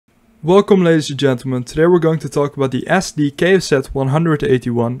Welcome ladies and gentlemen, today we're going to talk about the SD KFZ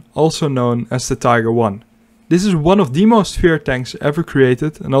 181, also known as the Pzgr 1. This is one of the most feared tanks ever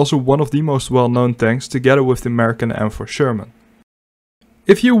created and also one of the most well-known tanks together with the American M4 Sherman.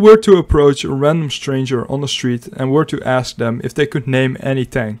 If you were to approach a random stranger on the street and were to ask them if they could name any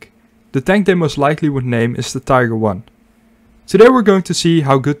tank, the tank they most likely would name is the Pzgr 1. Today we're going to see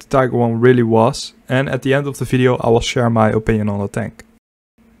how good the Pzgr 1 really was, and at the end of the video I will share my opinion on the tank.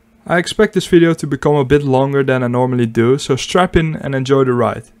 I expect this video to become a bit longer than I normally do, so strap in and enjoy the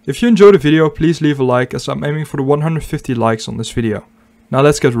ride. If you enjoyed the video, please leave a like as I'm aiming for the 150 likes on this video. Now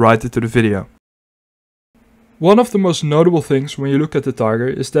let's get right into the video. One of the most notable things when you look at the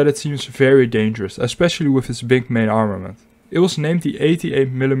Pzgr is that it seems very dangerous, especially with its big main armament. It was named the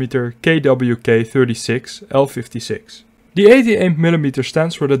 88mm KWK-36 L56. The 88mm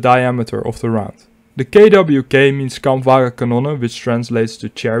stands for the diameter of the round. The KWK means Kampfwagen-Kanonne, which translates to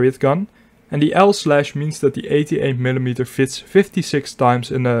Chariot Gun, and the L/ means that the 88mm fits 56 times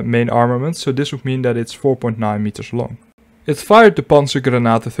in the main armament, so this would mean that it's 4.9 meters long. It fired the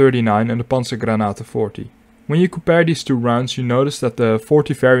PanzerGrenate 39 and the PanzerGrenate 40. When you compare these two rounds, you notice that the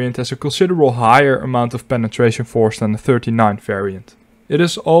 40 variant has a considerable higher amount of penetration force than the 39 variant. It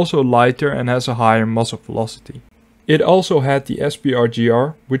is also lighter and has a higher muzzle velocity. It also had the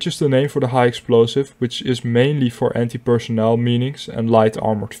Sprgr, which is the name for the high explosive, which is mainly for anti-personnel meanings and light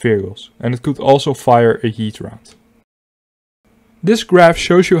armored vehicles, and it could also fire a heat round. This graph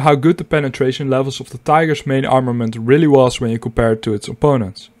shows you how good the penetration levels of the Pzgr's main armament really was when you compare it to its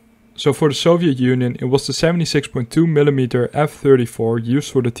opponents. So for the Soviet Union it was the 76.2mm F-34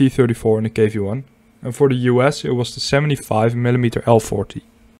 used for the T-34 and the KV-1, and for the US it was the 75mm L-40.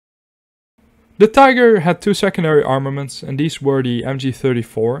 The Pzgr had two secondary armaments, and these were the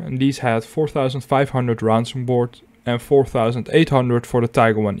MG34, and these had 4,500 rounds on board and 4,800 for the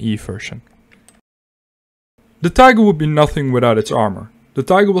Pzgr 1E version. The Pzgr would be nothing without its armor. The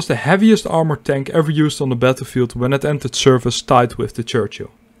Pzgr was the heaviest armored tank ever used on the battlefield when it entered service tied with the Churchill.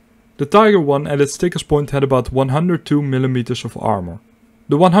 The Pzgr 1 at its thickest point had about 102mm of armor.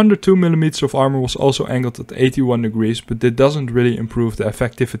 The 102mm of armor was also angled at 81 degrees, but it doesn't really improve the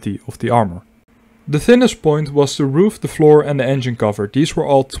effectivity of the armor. The thinnest point was the roof, the floor and the engine cover. These were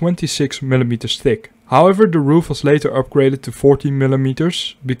all 26mm thick. However, the roof was later upgraded to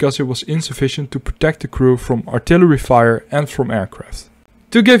 14mm because it was insufficient to protect the crew from artillery fire and from aircraft.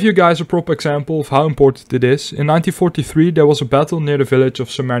 To give you guys a proper example of how important it is, in 1943 there was a battle near the village of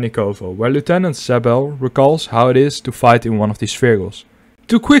Semernikovo, where Lieutenant Zabel recalls how it is to fight in one of these vehicles.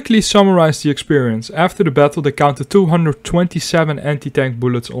 To quickly summarize the experience, after the battle they counted 227 anti-tank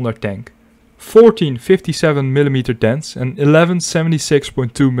bullets on their tank. 14 57mm dents and 11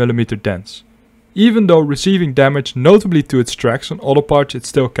 76.2mm dents. Even though receiving damage notably to its tracks and other parts, it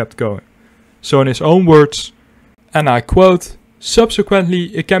still kept going. So in his own words, and I quote, "Subsequently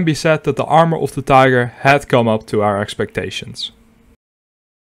it can be said that the armor of the Pzgr had come up to our expectations."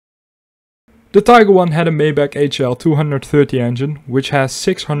 The Pzgr 1 had a Maybach HL 230 engine, which has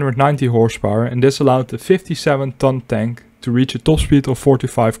 690 horsepower, and this allowed the 57-ton tank to reach a top speed of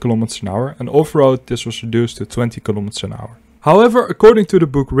 45 km/h, and off-road this was reduced to 20 km/h. However, according to the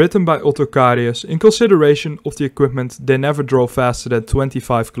book written by Otto Carius, in consideration of the equipment they never drove faster than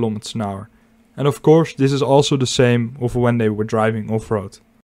 25 km/h. And of course this is also the same of when they were driving off-road.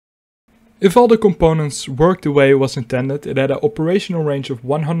 If all the components worked the way it was intended, it had an operational range of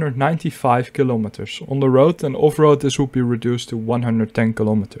 195 km. On the road and off-road this would be reduced to 110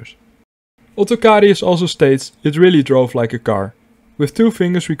 km. Otto Carius also states, "It really drove like a car. With two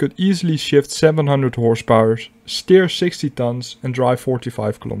fingers we could easily shift 700 horsepower, steer 60 tons and drive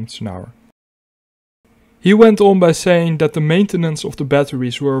 45 km/h. He went on by saying that the maintenance of the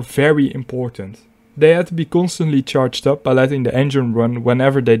batteries were very important. They had to be constantly charged up by letting the engine run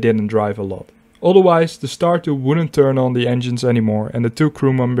whenever they didn't drive a lot. Otherwise the starter wouldn't turn on the engines anymore and the two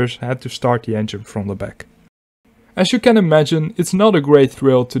crew members had to start the engine from the back. As you can imagine, it's not a great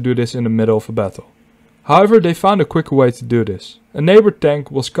thrill to do this in the middle of a battle. However, they found a quicker way to do this. A neighbor tank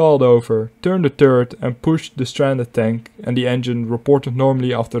was called over, turned the turret and pushed the stranded tank, and the engine reported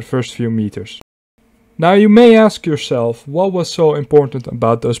normally after the first few meters. Now you may ask yourself, what was so important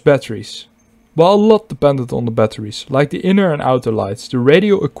about those batteries? Well, a lot depended on the batteries, like the inner and outer lights, the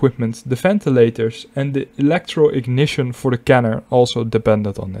radio equipment, the ventilators and the electro ignition for the cannon also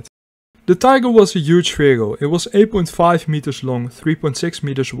depended on it. The Pzgr was a huge vehicle. It was 8.5 meters long, 3.6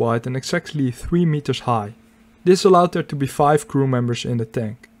 meters wide and exactly 3 meters high. This allowed there to be 5 crew members in the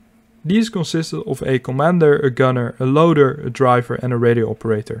tank. These consisted of a commander, a gunner, a loader, a driver and a radio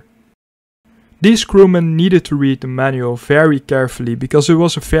operator. These crewmen needed to read the manual very carefully because it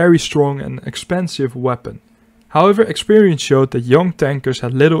was a very strong and expensive weapon. However, experience showed that young tankers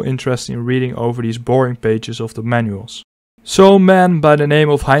had little interest in reading over these boring pages of the manuals. So a man by the name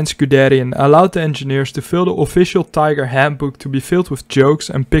of Heinz Guderian allowed the engineers to fill the official Tiger handbook to be filled with jokes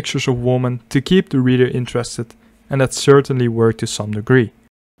and pictures of women to keep the reader interested, and that certainly worked to some degree.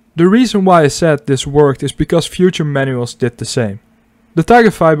 The reason why I said this worked is because future manuals did the same. The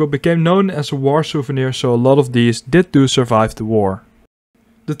Tiger Fiber became known as a war souvenir, so a lot of these did survive the war.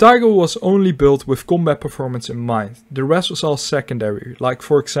 The Tiger was only built with combat performance in mind, the rest was all secondary, like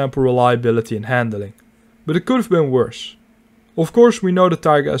for example reliability and handling. But it could have been worse. Of course we know the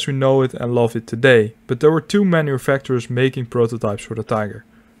Tiger as we know it and love it today, but there were two manufacturers making prototypes for the Tiger.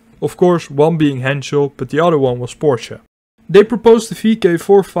 Of course, one being Henschel, but the other one was Porsche. They proposed the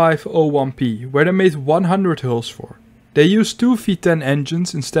VK4501P, where they made 100 hulls for. They used two V10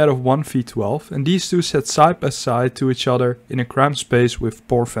 engines instead of one V12, and these two sat side by side to each other in a cramped space with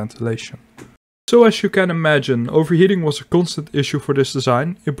poor ventilation. So as you can imagine, overheating was a constant issue for this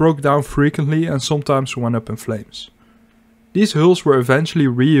design, it broke down frequently and sometimes went up in flames. These hulls were eventually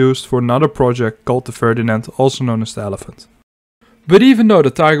reused for another project called the Ferdinand, also known as the Elephant. But even though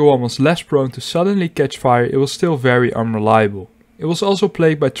the Tiger I was less prone to suddenly catch fire, it was still very unreliable. It was also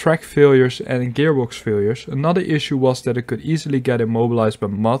plagued by track failures and gearbox failures. Another issue was that it could easily get immobilized by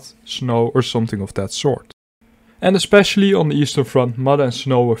mud, snow or something of that sort. And especially on the Eastern Front, mud and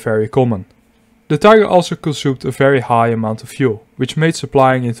snow were very common. The Tiger also consumed a very high amount of fuel, which made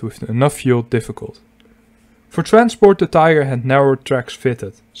supplying it with enough fuel difficult. For transport, the Tiger had narrower tracks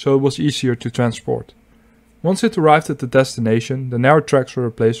fitted, so it was easier to transport. Once it arrived at the destination, the narrow tracks were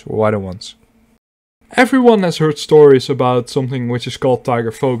replaced with wider ones. Everyone has heard stories about something which is called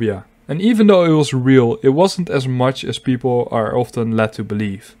Tiger phobia, and even though it was real, it wasn't as much as people are often led to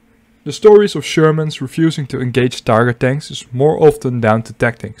believe. The stories of Shermans refusing to engage Tiger tanks is more often down to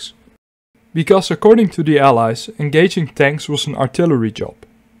tactics. Because according to the Allies, engaging tanks was an artillery job.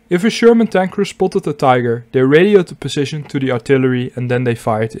 If a Sherman tanker spotted a Tiger, they radioed the position to the artillery and then they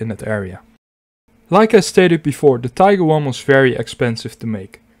fired in that area. Like I stated before, the Tiger I was very expensive to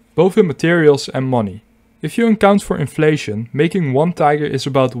make, both in materials and money. If you account for inflation, making one Tiger is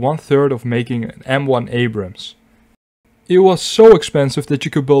about 1/3 of making an M1 Abrams. It was so expensive that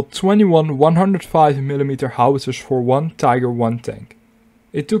you could build 21 105mm howitzers for one Tiger I tank.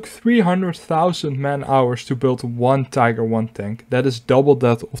 It took 300,000 man-hours to build one Tiger I tank, that is double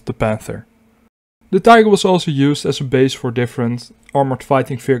that of the Panther. The Tiger was also used as a base for different armored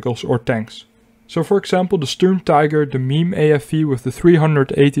fighting vehicles or tanks. So for example, the Sturm Tiger, the meme AFV with the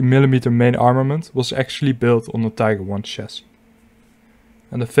 380mm main armament, was actually built on the Tiger I chassis.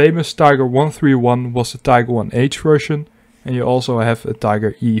 And the famous Tiger 131 was the Tiger 1H version, and you also have a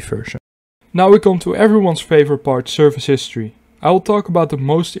Tiger E version. Now we come to everyone's favorite part, service history. I will talk about the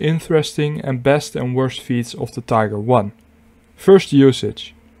most interesting and best and worst feats of the Tiger I. First,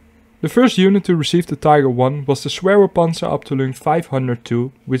 usage. The first unit to receive the Tiger I was the Schwerpanzerabteilung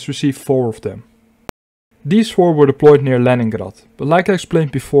 502, which received 4 of them. These 4 were deployed near Leningrad, but like I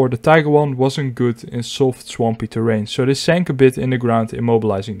explained before, the Tiger I wasn't good in soft swampy terrain, so they sank a bit in the ground,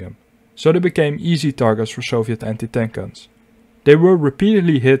 immobilizing them. So they became easy targets for Soviet anti-tank guns. They were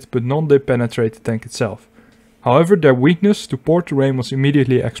repeatedly hit, but none did penetrate the tank itself. However, their weakness to poor terrain was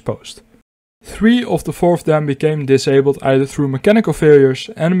immediately exposed. 3 of the 4 of them became disabled either through mechanical failures,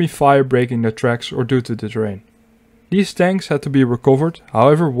 enemy fire breaking their tracks, or due to the terrain. These tanks had to be recovered,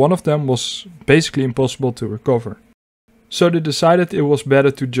 however one of them was basically impossible to recover. So they decided it was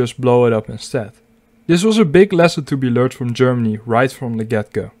better to just blow it up instead. This was a big lesson to be learned from Germany right from the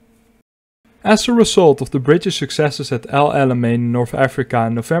get-go. As a result of the British successes at El Alamein in North Africa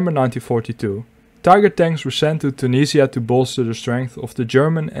in November 1942, Tiger tanks were sent to Tunisia to bolster the strength of the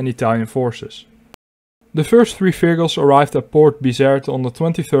German and Italian forces. The first 3 vehicles arrived at Port Bizerte on the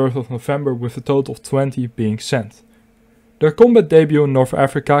 23rd of November with a total of 20 being sent. Their combat debut in North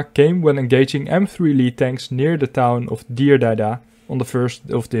Africa came when engaging M3 Lee tanks near the town of Dir Dada on the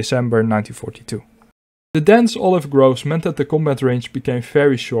 1st of December 1942. The dense olive groves meant that the combat range became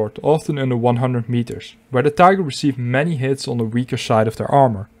very short, often under 100 meters, where the Tiger received many hits on the weaker side of their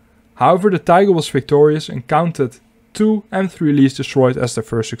armor. However, the Tiger was victorious and counted 2 M3 Lees destroyed as their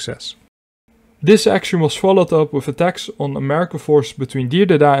first success. This action was followed up with attacks on American forces between Dir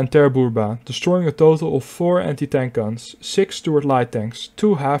Dada and Terburba, destroying a total of 4 anti-tank guns, 6 Stuart light tanks,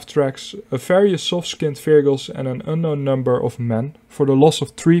 2 half-tracks, a various soft-skinned vehicles and an unknown number of men, for the loss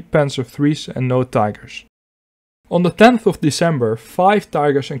of 3 Panzer IIIs and no Tigers. On the 10th of December, 5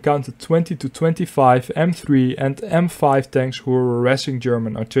 Tigers encountered 20 to 25 M3 and M5 tanks who were harassing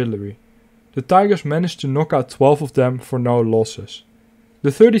German artillery. The Tigers managed to knock out 12 of them for no losses. The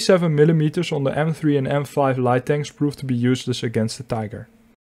 37mm on the M3 and M5 light tanks proved to be useless against the Tiger.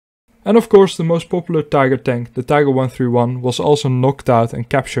 And of course the most popular Tiger tank, the Tiger 131, was also knocked out and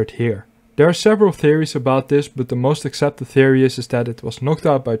captured here. There are several theories about this, but the most accepted theory is that it was knocked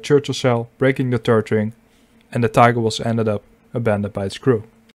out by a Churchill shell, breaking the turret ring, and the Tiger was ended up abandoned by its crew.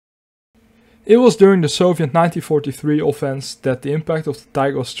 It was during the Soviet 1943 offense that the impact of the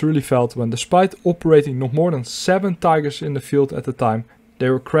Tiger was truly felt when, despite operating not more than 7 Tigers in the field at the time, they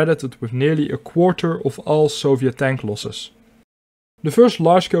were credited with nearly a quarter of all Soviet tank losses. The first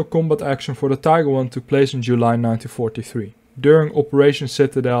large-scale combat action for the Tiger 1 took place in July 1943, during Operation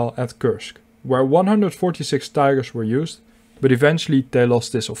Citadel at Kursk, where 146 Tigers were used, but eventually they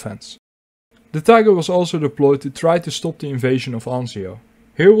lost this offense. The Tiger was also deployed to try to stop the invasion of Anzio.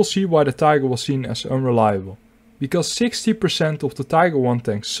 Here we'll see why the Tiger was seen as unreliable, because 60% of the Tiger 1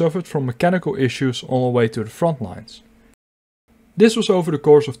 tanks suffered from mechanical issues on the way to the front lines. This was over the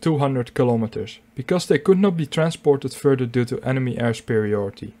course of 200 kilometers, because they could not be transported further due to enemy air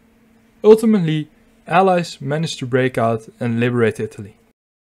superiority. Ultimately, Allies managed to break out and liberate Italy.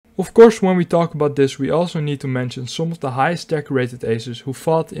 Of course, when we talk about this, we also need to mention some of the highest decorated aces who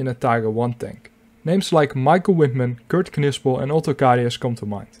fought in a Tiger 1 tank. Names like Michael Whitman, Kurt Knispel and Otto Karius come to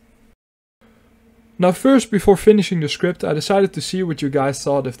mind. Now first, before finishing the script, I decided to see what you guys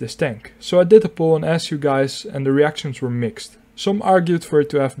thought of this tank. So I did a poll and asked you guys, and the reactions were mixed. Some argued for it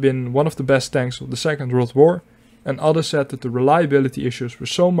to have been one of the best tanks of the Second World War, and others said that the reliability issues were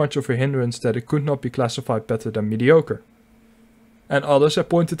so much of a hindrance that it could not be classified better than mediocre. And others have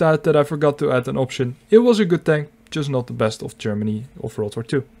pointed out that I forgot to add an option: it was a good tank, just not the best of Germany of World War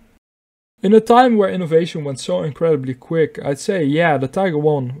II. In a time where innovation went so incredibly quick, I'd say yeah, the Tiger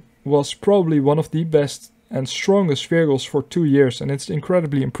 1 was probably one of the best and strongest vehicles for 2 years, and it's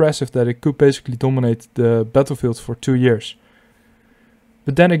incredibly impressive that it could basically dominate the battlefield for 2 years.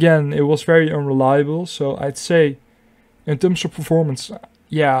 But then again, it was very unreliable, so I'd say, in terms of performance,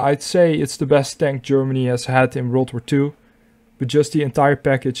 yeah, I'd say it's the best tank Germany has had in World War II. But just the entire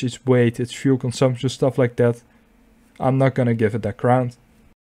package, its weight, its fuel consumption, stuff like that, I'm not gonna give it that crown.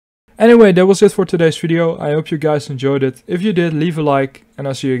 Anyway, that was it for today's video. I hope you guys enjoyed it. If you did, leave a like, and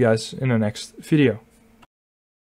I'll see you guys in the next video.